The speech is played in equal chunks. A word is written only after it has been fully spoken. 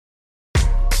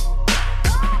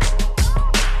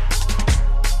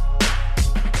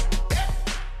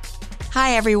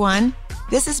Hi, everyone.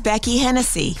 This is Becky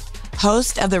Hennessy,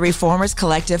 host of the Reformers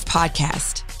Collective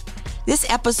podcast. This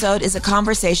episode is a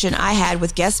conversation I had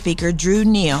with guest speaker Drew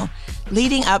Neal,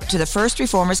 leading up to the first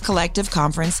Reformers Collective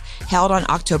conference held on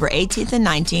October 18th and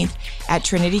 19th at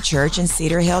Trinity Church in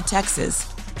Cedar Hill,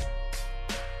 Texas.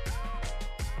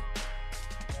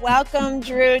 Welcome,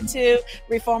 Drew, to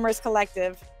Reformers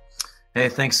Collective. Hey,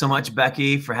 thanks so much,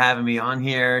 Becky, for having me on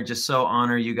here. Just so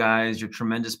honor you guys. You're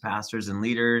tremendous pastors and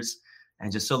leaders,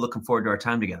 and just so looking forward to our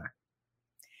time together.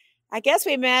 I guess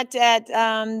we met at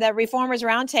the Reformers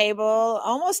Roundtable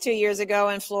almost 2 years ago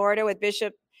in Florida with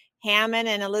Bishop Hammond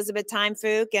and Elizabeth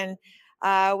Time-Fook, and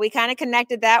we kind of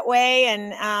connected that way.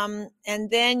 And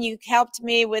then you helped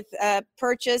me with a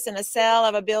purchase and a sale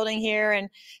of a building here in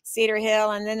Cedar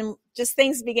Hill, and then just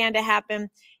things began to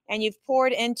happen. And you've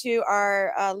poured into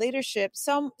our leadership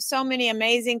so many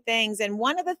amazing things. And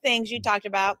one of the things you talked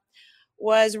about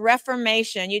was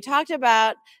reformation. You talked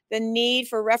about the need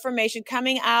for reformation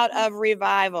coming out of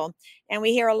revival. And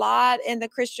we hear a lot in the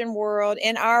Christian world,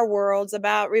 in our worlds,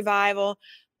 about revival.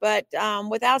 But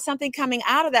without something coming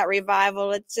out of that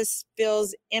revival, it just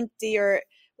feels empty or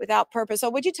without purpose. So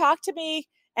would you talk to me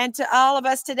and to all of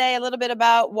us today a little bit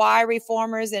about why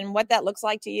reformers and what that looks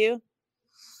like to you?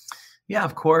 Yeah,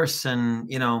 of course.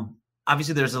 And,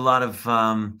 obviously there's a lot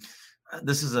of,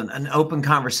 this is an open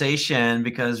conversation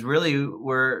because really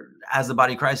we're, as the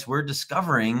body of Christ, we're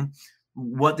discovering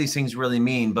what these things really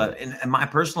mean. But in my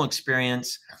personal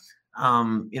experience,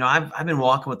 I've been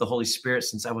walking with the Holy Spirit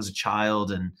since I was a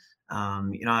child. And,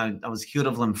 I was healed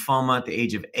of lymphoma at the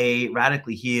age of 8,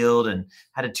 radically healed, and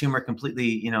had a tumor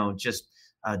completely,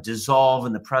 dissolve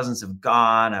in the presence of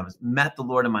God. I met the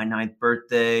Lord on my 9th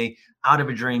birthday, out of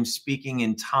a dream, speaking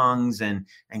in tongues, and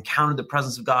encountered the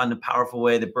presence of God in a powerful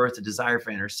way that birthed a desire for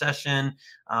intercession.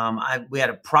 We had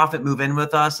a prophet move in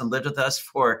with us and lived with us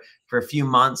for a few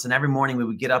months. And every morning we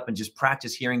would get up and just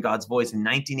practice hearing God's voice in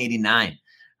 1989.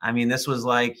 I mean, this was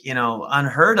like,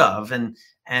 unheard of.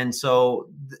 And so,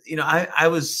 I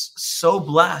was so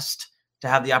blessed to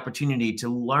have the opportunity to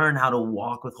learn how to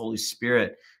walk with Holy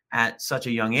Spirit at such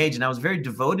a young age. And I was very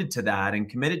devoted to that and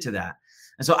committed to that.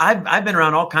 And so I've been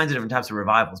around all kinds of different types of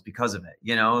revivals because of it,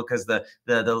 because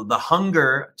the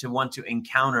hunger to want to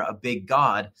encounter a big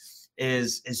God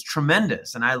is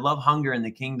tremendous. And I love hunger in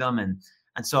the kingdom.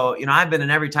 And so, I've been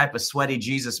in every type of sweaty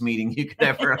Jesus meeting you could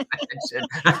ever imagine.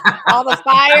 All the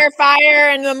fire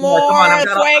and the more I've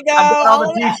fuego. got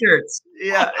all the t-shirts.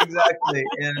 Yeah, exactly.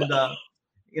 And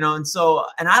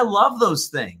I love those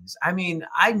things. I mean,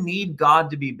 I need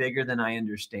God to be bigger than I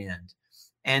understand.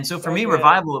 And so for me,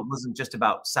 revival, it wasn't just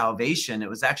about salvation. It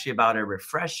was actually about a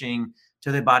refreshing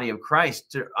to the body of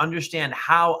Christ to understand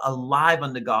how alive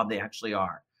unto God they actually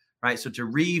are, right? So to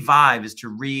revive is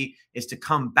to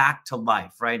come back to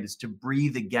life, right? It's to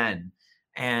breathe again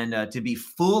and to be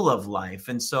full of life.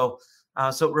 And so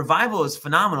revival is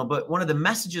phenomenal. But one of the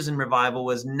messages in revival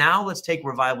was, now let's take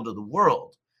revival to the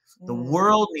world. The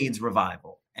world needs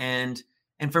revival. And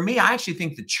for me, I actually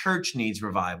think the church needs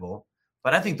revival,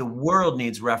 but I think the world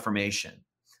needs reformation.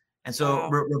 And so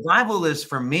revival is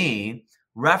for me,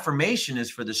 reformation is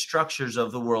for the structures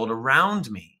of the world around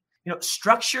me.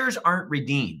 Structures aren't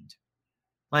redeemed.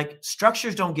 Like,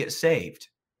 structures don't get saved.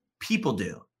 People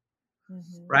do.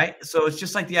 Mm-hmm. Right? So it's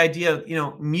just like the idea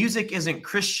of, music isn't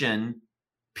Christian,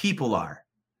 people are,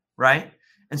 right?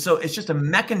 And so it's just a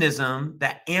mechanism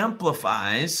that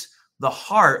amplifies the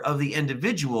heart of the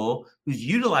individual who's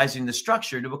utilizing the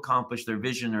structure to accomplish their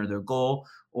vision or their goal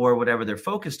or whatever they're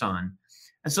focused on.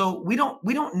 And so we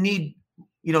don't need,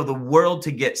 the world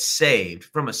to get saved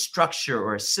from a structure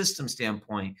or a system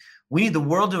standpoint. We need the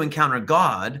world to encounter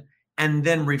God and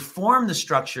then reform the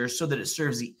structure so that it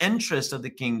serves the interest of the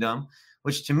kingdom,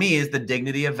 which to me is the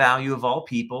dignity of value of all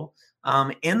people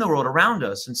in the world around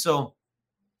us. And so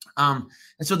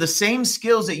the same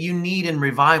skills that you need in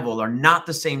revival are not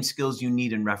the same skills you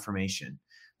need in reformation.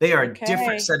 They are a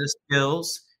different set of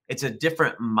skills. It's a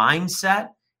different mindset.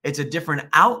 It's a different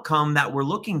outcome that we're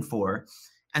looking for.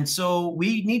 And so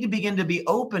we need to begin to be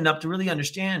opened up to really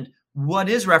understand, what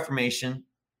is reformation?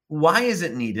 Why is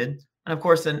it needed? And of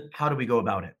course, then how do we go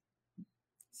about it?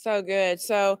 So good.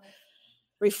 So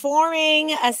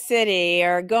reforming a city,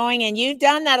 or going, and you've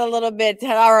done that a little bit,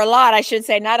 or a lot, I should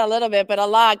say, not a little bit, but a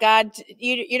lot. God,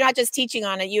 you're not just teaching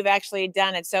on it, you've actually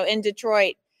done it. So in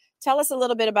Detroit, tell us a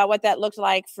little bit about what that looked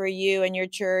like for you and your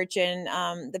church, and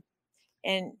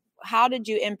how did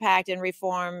you impact and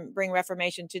bring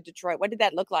reformation to Detroit? What did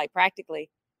that look like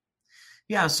practically?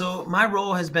 Yeah, so my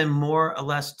role has been more or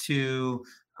less to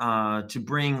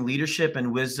bring leadership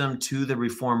and wisdom to the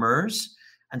reformers.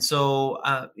 And so,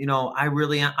 I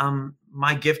really,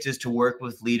 my gift is to work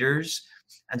with leaders.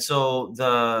 And so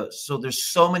there's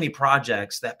so many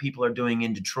projects that people are doing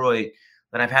in Detroit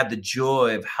that I've had the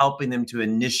joy of helping them to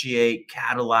initiate,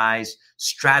 catalyze,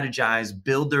 strategize,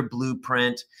 build their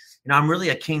blueprint. I'm really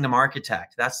a kingdom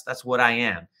architect. That's what I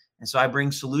am. And so I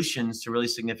bring solutions to really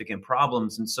significant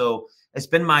problems. And so it's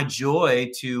been my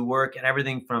joy to work at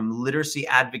everything from literacy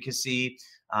advocacy,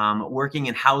 working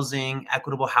in housing,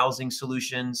 equitable housing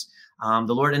solutions.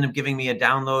 The Lord ended up giving me a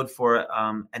download for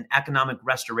an economic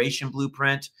restoration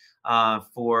blueprint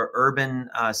for urban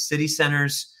city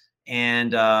centers.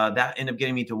 And that ended up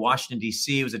getting me to Washington,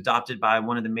 D.C. It was adopted by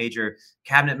one of the major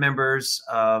cabinet members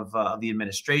of the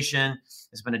administration.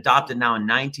 It's been adopted now in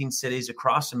 19 cities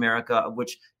across America, of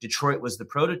which Detroit was the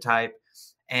prototype.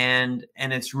 And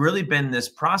it's really been this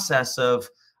process of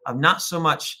not so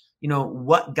much,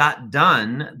 what got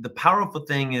done. The powerful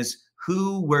thing is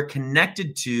who we're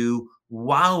connected to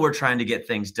while we're trying to get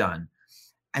things done.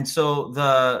 And so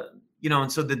the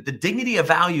dignity of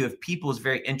value of people is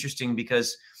very interesting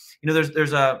because,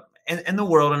 there's in the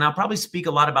world, and I'll probably speak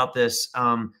a lot about this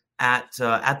at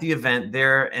the event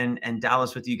there in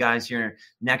Dallas with you guys here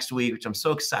next week, which I'm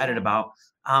so excited about.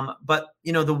 But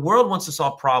the world wants to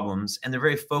solve problems, and they're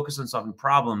very focused on solving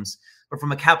problems. But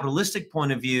from a capitalistic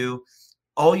point of view,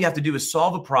 all you have to do is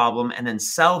solve a problem and then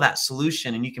sell that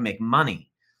solution, and you can make money.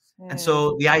 And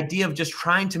so the idea of just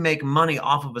trying to make money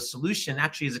off of a solution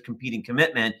actually is a competing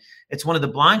commitment. It's one of the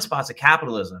blind spots of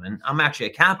capitalism. And I'm actually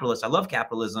a capitalist. I love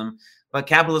capitalism, but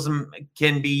capitalism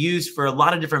can be used for a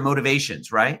lot of different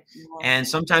motivations, right? Wow. And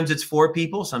sometimes it's for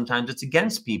people, sometimes it's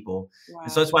against people. Wow.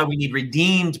 And so that's why we need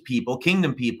redeemed people,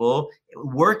 kingdom people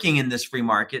working in this free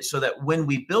market, so that when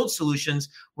we build solutions,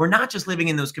 we're not just living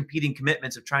in those competing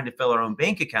commitments of trying to fill our own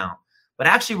bank account, but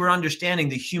actually we're understanding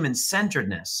the human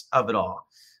centeredness of it all.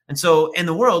 And so in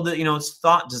the world, it's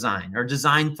thought design or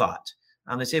design thought.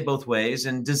 They say it both ways.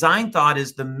 And design thought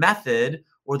is the method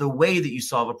or the way that you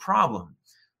solve a problem.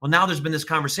 Well, now there's been this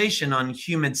conversation on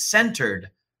human-centered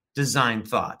design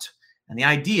thought. And the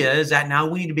idea is that now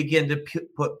we need to begin to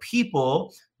put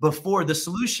people before the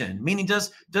solution. Meaning,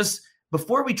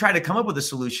 before we try to come up with a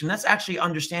solution, let's actually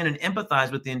understand and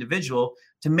empathize with the individual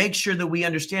to make sure that we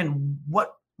understand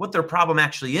what their problem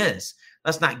actually is.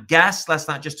 Let's not guess. Let's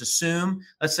not just assume.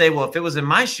 Let's say, well, if it was in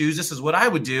my shoes, this is what I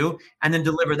would do, and then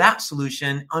deliver that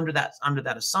solution under that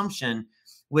assumption,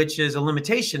 which is a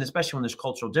limitation, especially when there's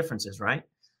cultural differences, right?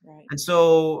 Right. And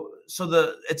so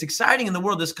it's exciting in the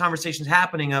world. This conversation is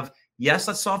happening of, yes,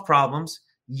 let's solve problems.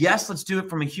 Yes, let's do it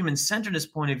from a human centeredness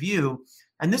point of view.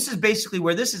 And this is basically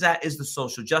where this is at, is the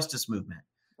social justice movement.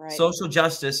 Right. Social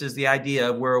justice is the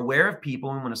idea of we're aware of people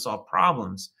and we want to solve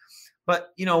problems.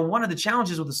 But, one of the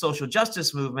challenges with the social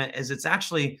justice movement is it's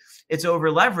over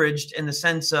leveraged in the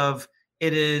sense of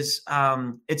it's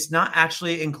not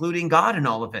actually including God in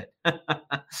all of it.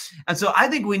 And so I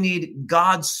think we need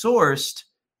God-sourced,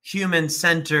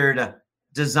 human-centered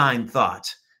design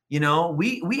thought.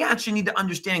 We actually need to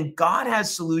understand God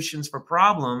has solutions for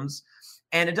problems,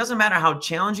 and it doesn't matter how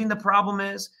challenging the problem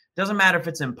is. It doesn't matter if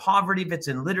it's in poverty, if it's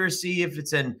in literacy, if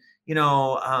it's in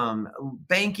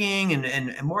banking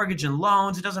and mortgage and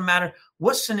loans. It doesn't matter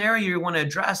what scenario you want to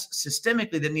address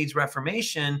systemically that needs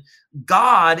reformation.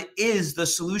 God is the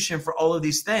solution for all of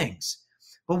these things.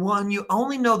 But when you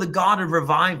only know the God of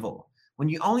revival, when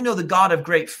you only know the God of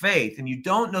great faith, and you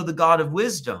don't know the God of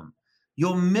wisdom,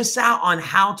 you'll miss out on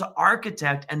how to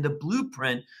architect and the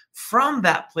blueprint from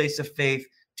that place of faith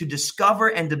to discover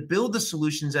and to build the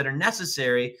solutions that are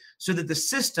necessary so that the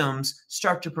systems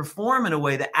start to perform in a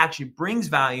way that actually brings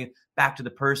value back to the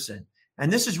person.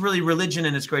 And this is really religion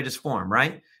in its greatest form,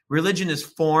 right? Religion is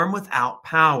form without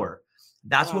power.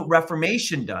 That's what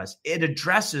Reformation does. It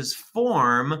addresses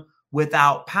form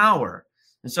without power.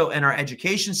 And so in our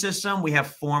education system, we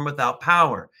have form without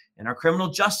power. In our criminal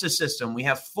justice system, we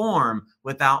have form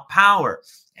without power.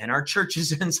 In our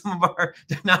churches and some of our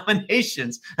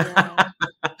denominations,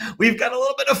 we've got a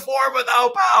little bit of form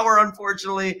without power,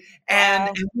 unfortunately.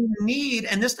 And we need,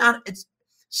 and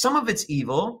some of it's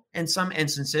evil in some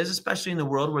instances, especially in the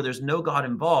world where there's no God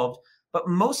involved. But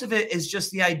most of it is just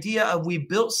the idea of we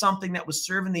built something that was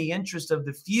serving the interest of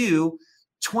the few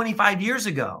 25 years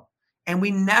ago. And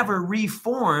we never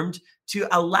reformed to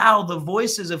allow the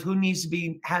voices of who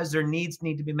has their needs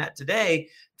need to be met today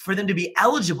for them to be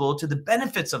eligible to the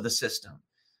benefits of the system.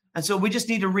 And so we just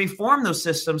need to reform those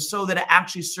systems so that it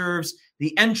actually serves the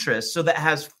interest, so that it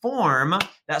has form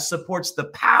that supports the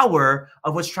power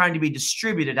of what's trying to be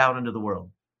distributed out into the world.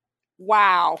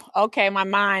 Wow. Okay, my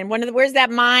mind. Where's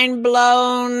that mind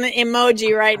blown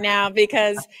emoji right now?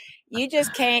 Because You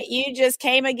just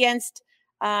came against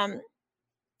the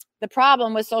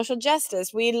problem with social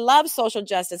justice. We love social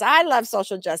justice. I love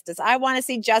social justice. I want to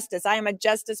see justice. I am a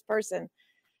justice person.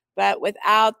 But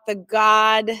without the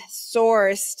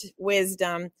God-sourced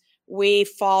wisdom, we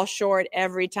fall short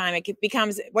every time. It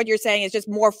becomes, what you're saying is just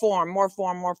more form.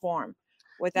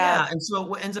 Without, and so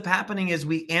what ends up happening is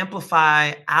we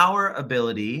amplify our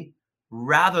ability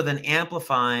rather than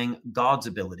amplifying God's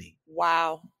ability.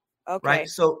 wow. Okay. Right?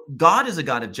 So God is a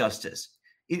God of justice.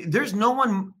 There's no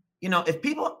one,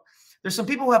 there's some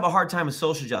people who have a hard time with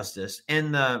social justice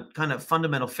in the kind of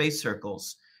fundamental faith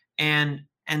circles. And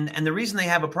the reason they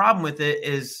have a problem with it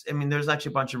is, there's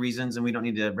actually a bunch of reasons, and we don't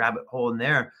need to rabbit hole in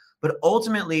there. But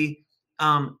ultimately,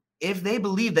 if they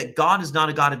believe that God is not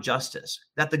a God of justice,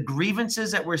 that the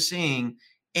grievances that we're seeing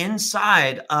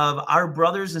inside of our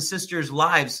brothers and sisters'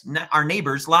 lives, our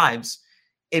neighbors' lives,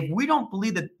 if we don't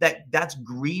believe that's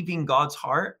grieving God's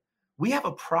heart, we have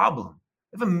a problem.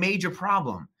 We have a major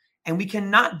problem. And we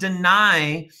cannot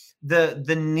deny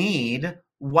the need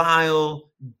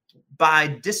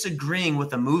by disagreeing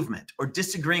with a movement or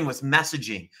disagreeing with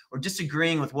messaging or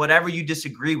disagreeing with whatever you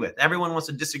disagree with. Everyone wants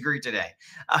to disagree today.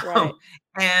 Right.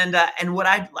 And what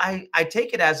I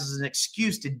take it as is an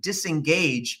excuse to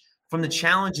disengage from the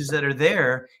challenges that are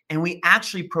there. And we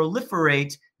actually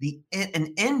proliferate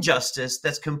an injustice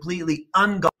that's completely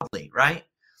ungodly, right?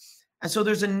 And so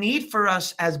there's a need for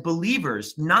us as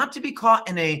believers not to be caught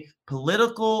in a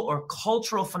political or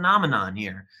cultural phenomenon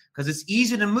here, because it's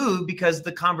easy to move because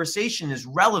the conversation is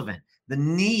relevant. The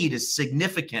need is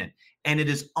significant and it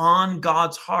is on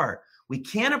God's heart. We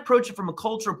can't approach it from a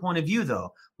cultural point of view,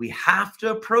 though. We have to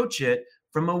approach it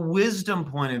from a wisdom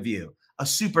point of view, a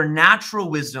supernatural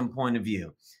wisdom point of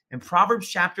view. In Proverbs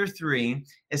chapter 3,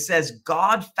 it says,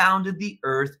 God founded the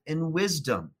earth in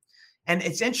wisdom. And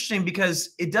it's interesting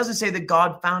because it doesn't say that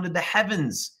God founded the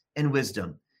heavens in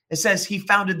wisdom. It says he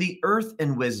founded the earth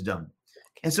in wisdom.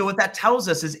 And so what that tells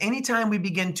us is anytime we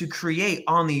begin to create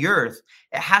on the earth,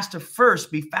 it has to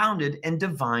first be founded in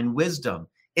divine wisdom.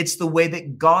 It's the way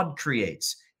that God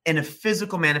creates in a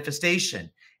physical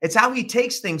manifestation. It's how he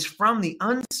takes things from the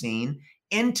unseen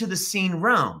into the seen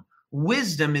realm.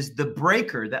 Wisdom is the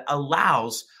breaker that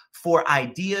allows for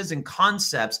ideas and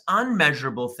concepts,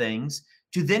 unmeasurable things,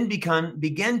 to then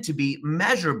begin to be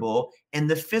measurable in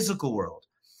the physical world.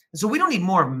 And so we don't need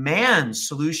more of man's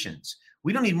solutions.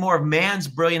 We don't need more of man's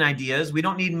brilliant ideas. We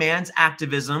don't need man's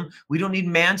activism. We don't need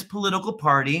man's political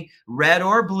party, red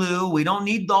or blue. We don't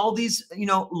need all these,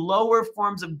 lower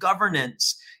forms of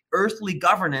governance, earthly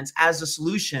governance as a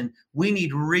solution. We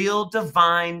need real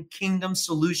divine kingdom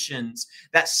solutions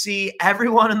that see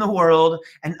everyone in the world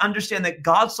and understand that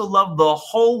God so loved the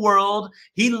whole world.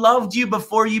 He loved you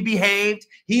before you behaved.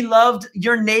 He loved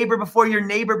your neighbor before your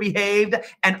neighbor behaved.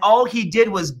 And all he did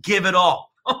was give it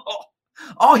all.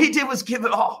 All he did was give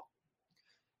it all.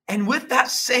 And with that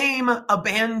same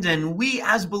abandon, we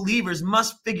as believers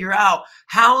must figure out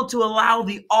how to allow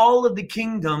the all of the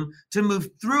kingdom to move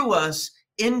through us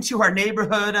into our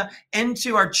neighborhood,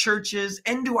 into our churches,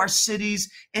 into our cities,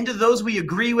 into those we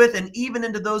agree with, and even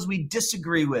into those we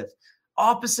disagree with.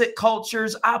 Opposite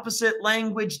cultures, opposite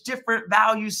language, different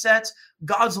value sets.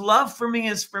 God's love for me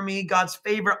is for me. God's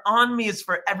favor on me is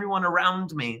for everyone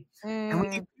around me. And we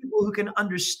need people who can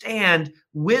understand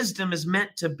wisdom is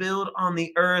meant to build on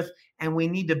the earth, and we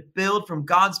need to build from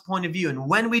God's point of view. And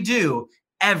when we do,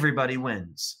 everybody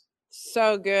wins.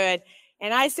 So good.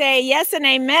 And I say yes and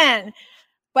amen.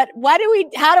 But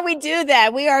how do we do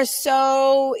that? We are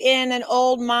so in an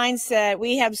old mindset.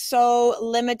 We have so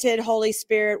limited Holy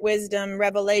Spirit wisdom,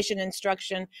 revelation,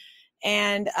 instruction.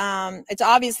 And it's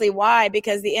obviously why,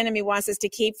 because the enemy wants us to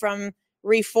keep from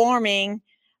reforming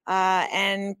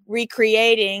and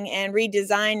recreating and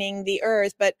redesigning the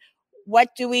earth. But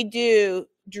what do we do,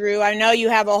 Drew? I know you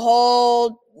have a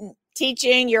whole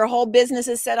teaching, your whole business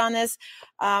is set on this.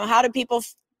 How do people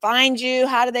find you?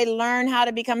 How do they learn how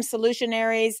to become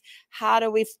solutionaries? How do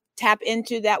we tap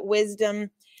into that wisdom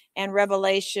and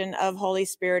revelation of Holy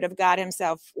Spirit, of God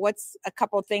himself? What's a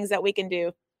couple of things that we can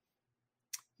do?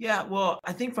 Yeah, well,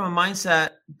 I think from a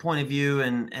mindset point of view,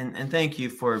 and thank you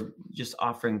for just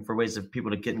offering for ways of people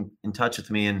to get in touch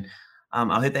with me. And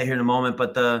I'll hit that here in a moment.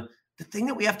 But the thing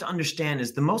that we have to understand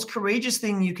is the most courageous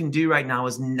thing you can do right now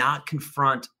is not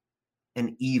confront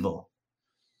an evil.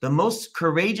 The most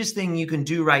courageous thing you can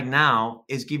do right now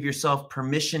is give yourself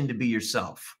permission to be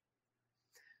yourself.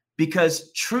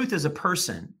 Because truth is a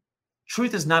person.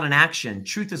 Truth is not an action.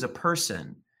 Truth is a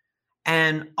person.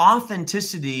 And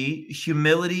authenticity,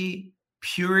 humility,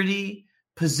 purity,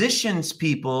 positions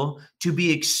people to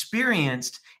be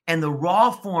experienced and the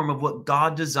raw form of what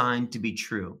God designed to be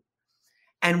true.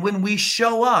 And when we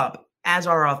show up as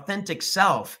our authentic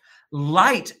self,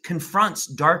 light confronts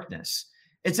darkness.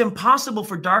 It's impossible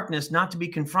for darkness not to be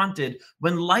confronted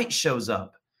when light shows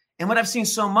up. And what I've seen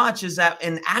so much is that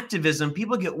in activism,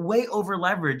 people get way over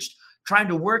leveraged trying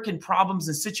to work in problems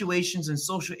and situations and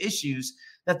social issues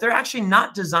that they're actually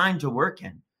not designed to work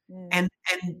in. And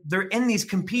they're in these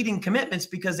competing commitments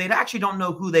because they actually don't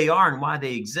know who they are and why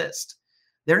they exist.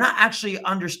 They're not actually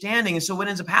understanding. And so what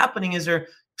ends up happening is they're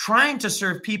trying to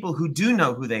serve people who do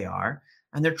know who they are.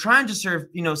 And they're trying to serve,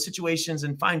 situations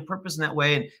and find purpose in that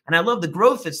way. And I love the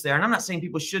growth that's there. And I'm not saying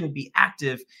people shouldn't be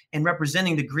active in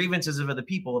representing the grievances of other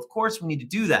people. Of course, we need to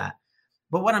do that.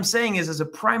 But what I'm saying is, as a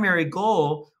primary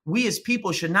goal, we as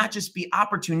people should not just be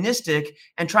opportunistic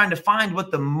and trying to find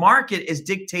what the market is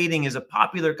dictating is a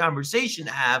popular conversation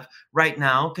to have right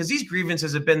now, because these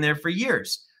grievances have been there for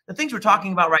years. The things we're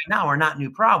talking about right now are not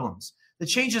new problems. The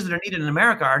changes that are needed in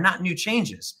America are not new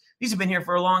changes. These have been here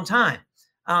for a long time.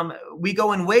 We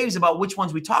go in waves about which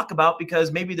ones we talk about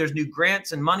because maybe there's new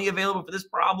grants and money available for this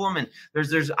problem. And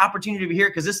there's opportunity over here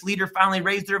because this leader finally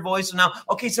raised their voice. And now,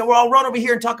 okay, so we'll all run over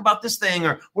here and talk about this thing,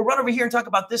 or we'll run over here and talk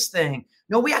about this thing.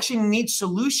 No, we actually need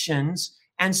solutions,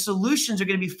 and solutions are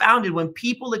going to be founded when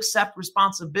people accept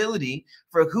responsibility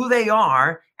for who they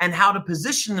are and how to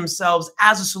position themselves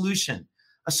as a solution.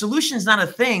 A solution is not a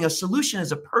thing. A solution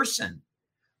is a person.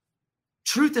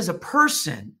 Truth is a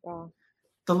person. Yeah.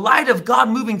 The light of God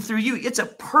moving through you, it's a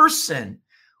person.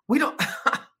 We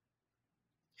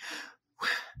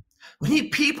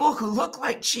need people who look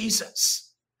like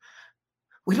Jesus.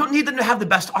 We don't need them to have the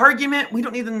best argument. We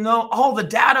don't need them to know all the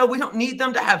data. We don't need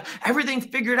them to have everything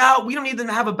figured out. We don't need them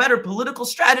to have a better political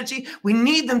strategy. We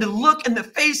need them to look in the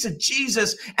face of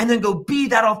Jesus and then go be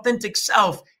that authentic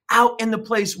self out in the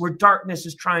place where darkness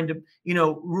is trying to,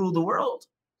 rule the world.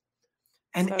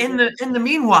 And so in the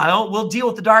meanwhile, we'll deal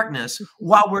with the darkness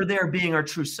while we're there being our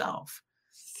true self.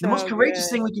 So the most courageous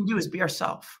thing we can do is be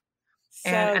ourselves.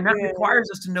 And that requires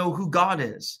us to know who God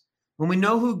is. When we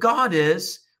know who God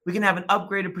is, we can have an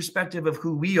upgraded perspective of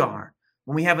who we are.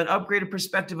 When we have an upgraded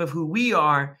perspective of who we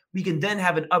are, we can then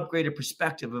have an upgraded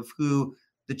perspective of who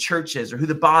the church is, or who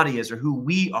the body is, or who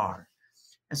we are.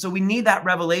 And so we need that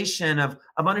revelation of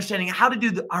understanding how to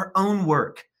do our own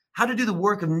work. How to do the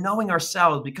work of knowing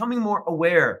ourselves, becoming more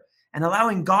aware, and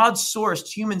allowing God's sourced,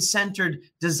 human-centered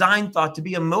design thought to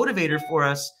be a motivator for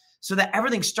us, so that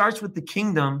everything starts with the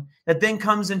kingdom that then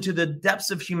comes into the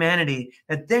depths of humanity,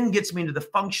 that then gets me into the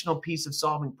functional piece of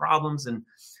solving problems. And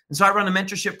so I run a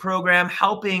mentorship program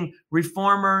helping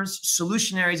reformers,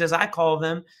 solutionaries, as I call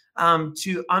them,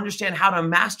 to understand how to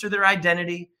master their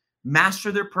identity,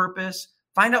 master their purpose,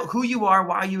 find out who you are,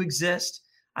 why you exist.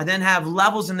 I then have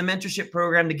levels in the mentorship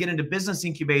program to get into business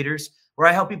incubators, where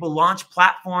I help people launch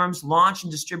platforms, launch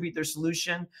and distribute their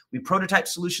solution. We prototype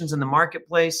solutions in the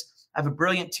marketplace. I have a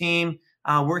brilliant team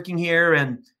working here,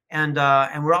 and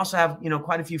we also have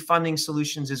quite a few funding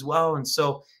solutions as well. And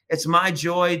so it's my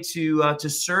joy to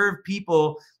serve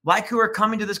people like who are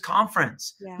coming to this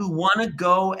conference, who want to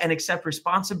go and accept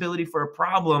responsibility for a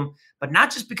problem, but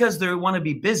not just because they want to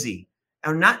be busy,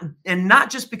 and not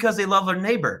just because they love their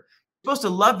neighbor. You're supposed to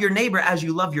love your neighbor as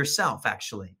you love yourself,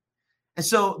 actually. And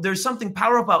so there's something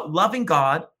powerful about loving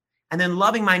God and then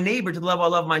loving my neighbor to the level I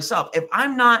love myself. If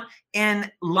I'm not in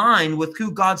line with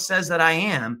who God says that I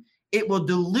am, it will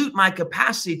dilute my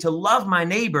capacity to love my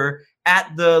neighbor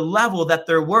at the level that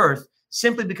they're worth,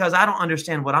 simply because I don't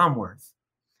understand what I'm worth.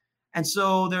 And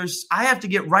so I have to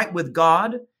get right with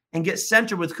God and get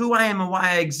centered with who I am and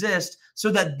why I exist, so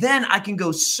that then I can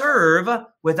go serve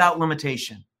without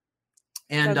limitation.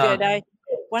 And so good.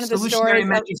 One of the stories.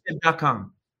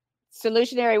 Solutionarymentorship.com.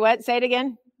 Solutionary what? Say it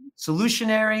again.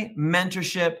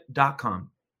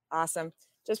 Solutionarymentorship.com. Awesome.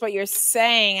 Just what you're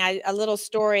saying, a little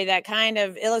story that kind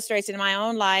of illustrates it in my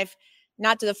own life,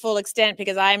 not to the full extent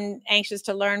because I'm anxious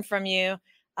to learn from you.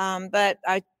 But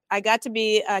I got to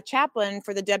be a chaplain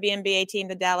for the WNBA team,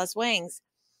 the Dallas Wings.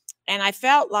 And I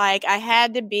felt like I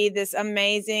had to be this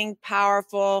amazing,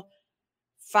 powerful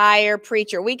fire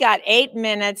preacher. We got 8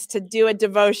 minutes to do a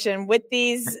devotion with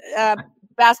these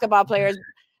basketball players,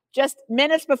 just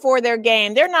minutes before their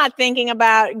game. They're not thinking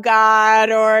about God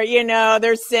or,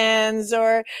 their sins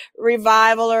or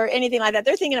revival or anything like that.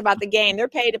 They're thinking about the game. They're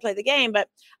paid to play the game. But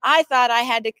I thought I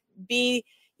had to be,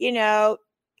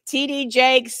 TD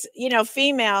Jakes,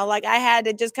 female. Like I had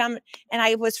to just come, and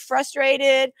I was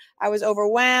frustrated. I was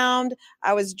overwhelmed.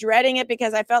 I was dreading it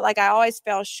because I felt like I always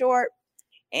fell short.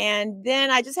 And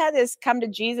then I just had this come to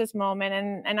Jesus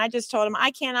moment. And I just told him,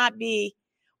 I cannot be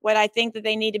what I think that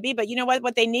they need to be. But you know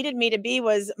what they needed me to be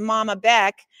was Mama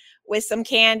Beck, with some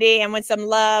candy and with some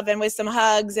love and with some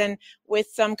hugs and with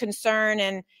some concern,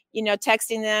 and, you know,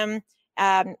 texting them,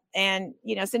 and,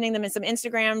 you know, sending them in some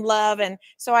Instagram love. And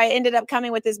so I ended up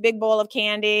coming with this big bowl of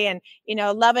candy and, you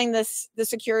know, loving the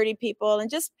security people and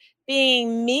just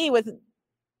being me with,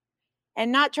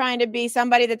 and not trying to be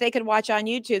somebody that they could watch on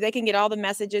YouTube. They can get all the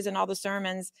messages and all the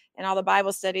sermons and all the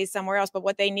Bible studies somewhere else. But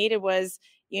what they needed was,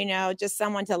 you know, just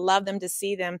someone to love them, to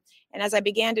see them. And as I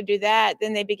began to do that,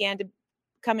 then they began to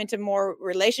come into more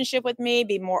relationship with me,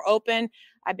 be more open.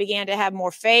 I began to have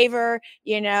more favor.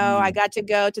 You know, I got to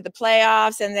go to the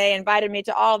playoffs and they invited me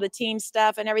to all the team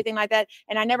stuff and everything like that.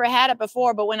 And I never had it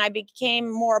before, but when I became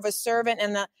more of a servant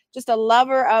and just a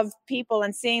lover of people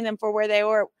and seeing them for where they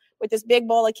were with this big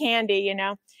bowl of candy, you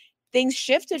know, things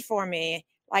shifted for me.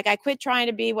 Like I quit trying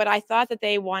to be what I thought that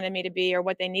they wanted me to be or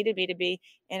what they needed me to be.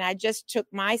 And I just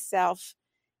took myself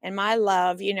and my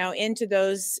love, you know, into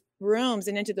those rooms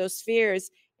and into those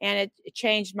spheres. And it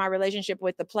changed my relationship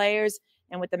with the players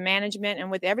and with the management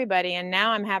and with everybody. And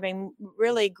now I'm having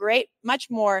really great, much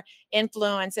more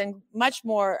influence and much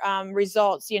more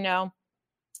results, you know.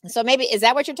 So maybe, is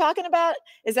that what you're talking about?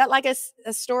 Is that like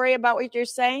a story about what you're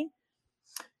saying?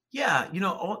 Yeah. You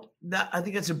know, I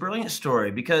think that's a brilliant story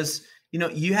because, you know,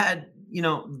 you had, you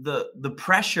know, the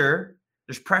pressure,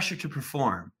 there's pressure to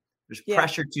perform. There's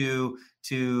pressure to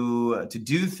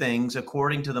do things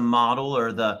according to the model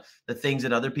or the things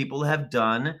that other people have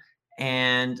done.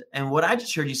 And what I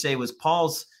just heard you say was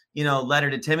Paul's, you know, letter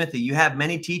to Timothy. You have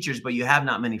many teachers, but you have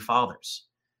not many fathers.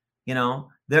 You know,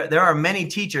 there are many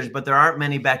teachers, but there aren't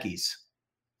many Beckys.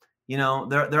 You know,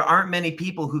 there aren't many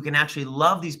people who can actually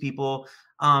love these people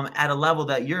at a level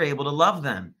that you're able to love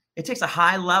them. It takes a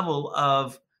high level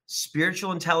of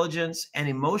spiritual intelligence and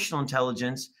emotional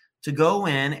intelligence to go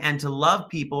in and to love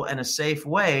people in a safe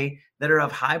way that are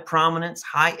of high prominence,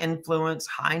 high influence,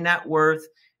 high net worth.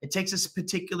 It takes a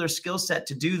particular skill set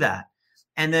to do that.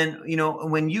 And then, you know,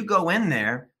 when you go in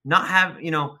there, not have, you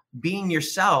know, being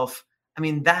yourself, I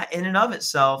mean, that in and of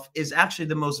itself is actually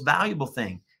the most valuable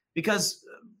thing because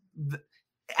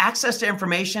access to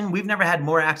information, we've never had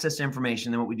more access to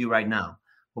information than what we do right now,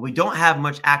 but we don't have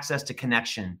much access to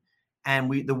connection.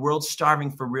 And the world's starving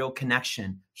for real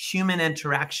connection, human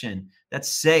interaction that's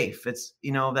safe. It's,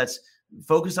 you know, that's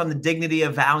focused on the dignity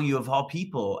of value of all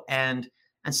people. And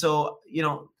so, you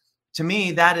know, to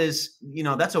me, that is, you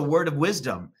know, that's a word of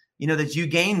wisdom, you know, that you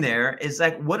gain there is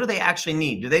like, what do they actually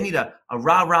need? Do they need a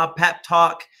rah-rah pep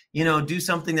talk, you know, do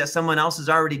something that someone else has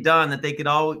already done that they could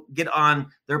all get on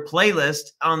their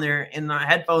playlist in their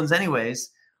headphones anyways?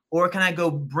 Or can I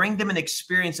go bring them an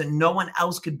experience that no one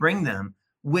else could bring them,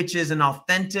 which is an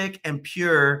authentic and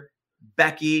pure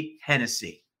Becky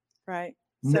Hennessy. Right.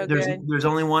 So there's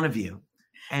only one of you,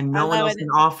 and no one else can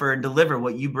offer and deliver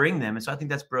what you bring them. And so I think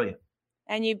that's brilliant.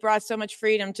 And you brought so much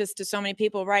freedom just to so many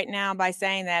people right now by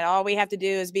saying that all we have to do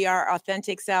is be our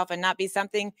authentic self and not be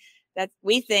something that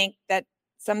we think that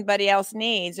somebody else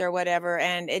needs or whatever.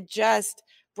 And it just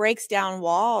breaks down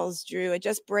walls, Drew. It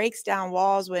just breaks down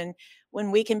walls when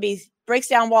we can breaks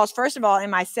down walls, first of all, in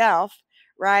myself,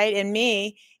 right? In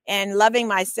me, and loving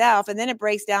myself. And then it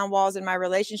breaks down walls in my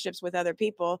relationships with other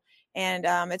people. And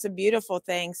it's a beautiful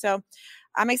thing. So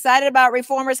I'm excited about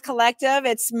Reformers Collective.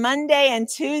 It's Monday and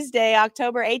Tuesday,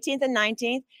 October 18th and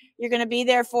 19th. You're going to be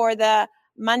there for the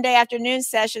Monday afternoon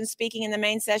session, speaking in the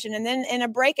main session, and then in a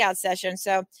breakout session.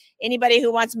 So anybody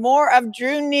who wants more of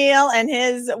Drew Neal and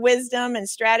his wisdom and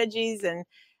strategies and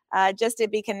just to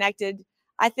be connected,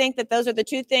 I think that those are the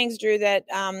two things, Drew, that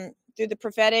through the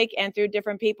prophetic and through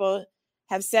different people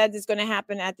have said is going to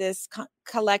happen at this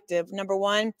collective. Number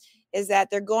one is that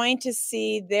they're going to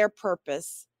see their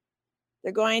purpose.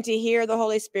 They're going to hear the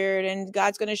Holy Spirit, and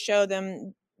God's going to show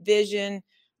them vision,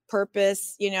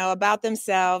 purpose, you know, about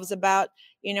themselves, about,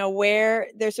 you know, where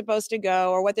they're supposed to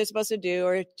go or what they're supposed to do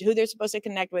or who they're supposed to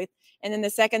connect with. And then the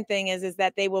second thing is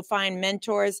that they will find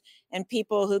mentors and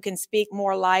people who can speak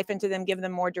more life into them, give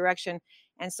them more direction.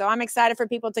 And so I'm excited for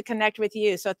people to connect with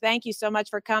you. So thank you so much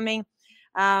for coming.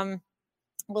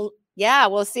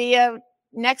 We'll see you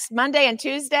next Monday and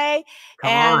Tuesday.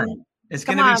 Come on. It's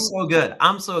going to be so good.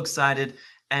 I'm so excited.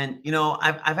 And, you know,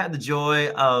 I've had the joy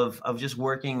of just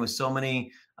working with so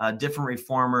many different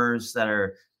reformers that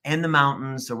are in the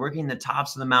mountains. They're working the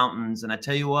tops of the mountains. And I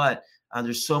tell you what,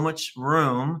 there's so much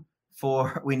room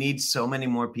we need so many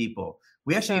more people.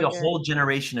 We actually need a whole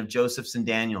generation of Josephs and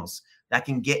Daniels that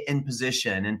can get in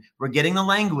position. And we're getting the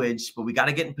language, but we got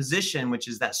to get in position, which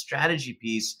is that strategy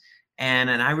piece. And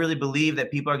I really believe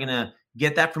that people are going to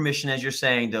get that permission, as you're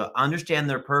saying, to understand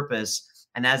their purpose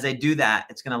And as they do that,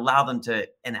 it's going to allow them to,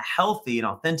 in a healthy and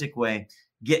authentic way,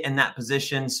 get in that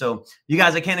position. So you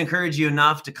guys, I can't encourage you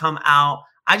enough to come out.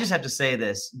 I just have to say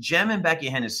this, Jem and Becky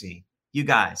Hennessy, you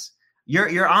guys,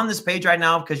 you're on this page right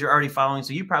now because you're already following.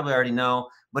 So you probably already know,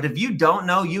 but if you don't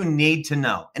know, you need to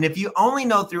know. And if you only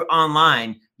know through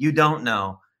online, you don't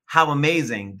know how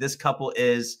amazing this couple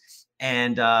is.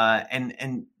 And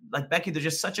like Becky, there's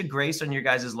just such a grace on your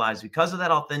guys' lives because of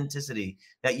that authenticity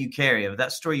that you carry, of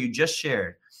that story you just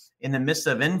shared. In the midst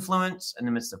of influence, in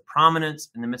the midst of prominence,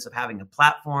 in the midst of having a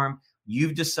platform,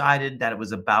 you've decided that it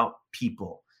was about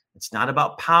people. It's not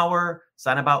about power. It's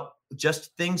not about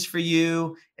just things for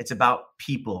you. It's about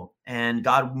people and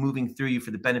God moving through you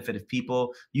for the benefit of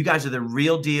people. You guys are the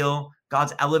real deal.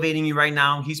 God's elevating you right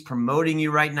now. He's promoting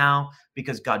you right now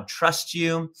because God trusts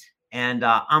you. And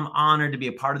I'm honored to be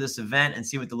a part of this event and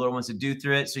see what the Lord wants to do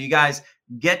through it. So you guys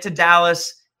get to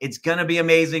Dallas. It's going to be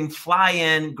amazing. Fly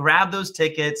in, grab those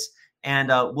tickets, and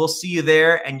we'll see you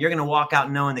there. And you're going to walk out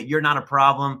knowing that you're not a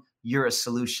problem. You're a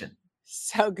solution.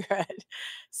 So good.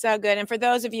 So good. And for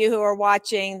those of you who are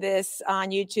watching this on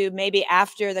YouTube, maybe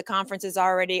after the conference is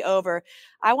already over,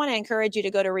 I want to encourage you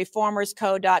to go to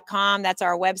reformersco.com. That's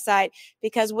our website,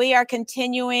 because we are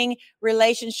continuing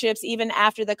relationships even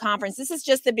after the conference. This is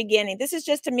just the beginning. This is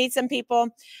just to meet some people.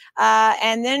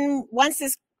 And then once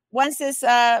this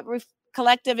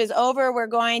collective is over, we're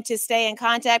going to stay in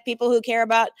contact. People who care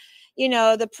about,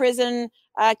 the prison,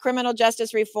 criminal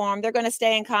justice reform, they're going to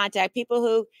stay in contact. People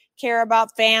who care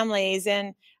about families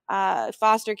and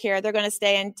foster care, they're going to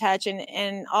stay in touch,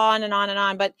 and on and on and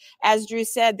on. But as Drew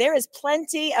said, there is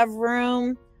plenty of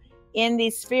room in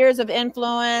these spheres of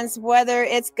influence, whether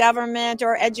it's government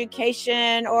or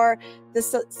education or the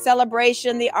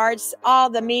celebration, the arts, all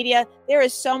the media. There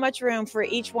is so much room for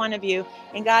each one of you,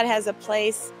 and God has a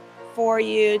place for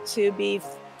you to be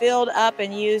filled up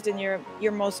and used in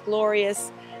your most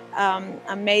glorious,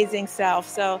 amazing self.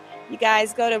 So you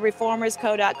guys go to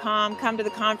reformersco.com, come to the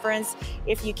conference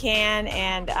if you can,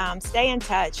 and stay in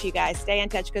touch, you guys. Stay in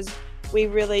touch, because we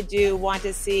really do want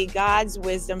to see God's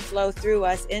wisdom flow through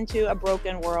us into a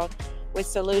broken world with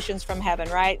solutions from heaven,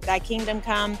 right? Thy kingdom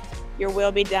come, your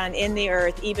will be done in the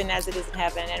earth, even as it is in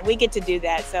heaven. And we get to do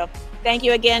that. So thank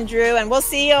you again, Drew, and we'll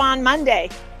see you on Monday.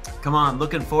 Come on,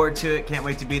 looking forward to it. Can't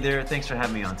wait to be there. Thanks for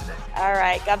having me on today. All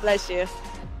right. God bless you.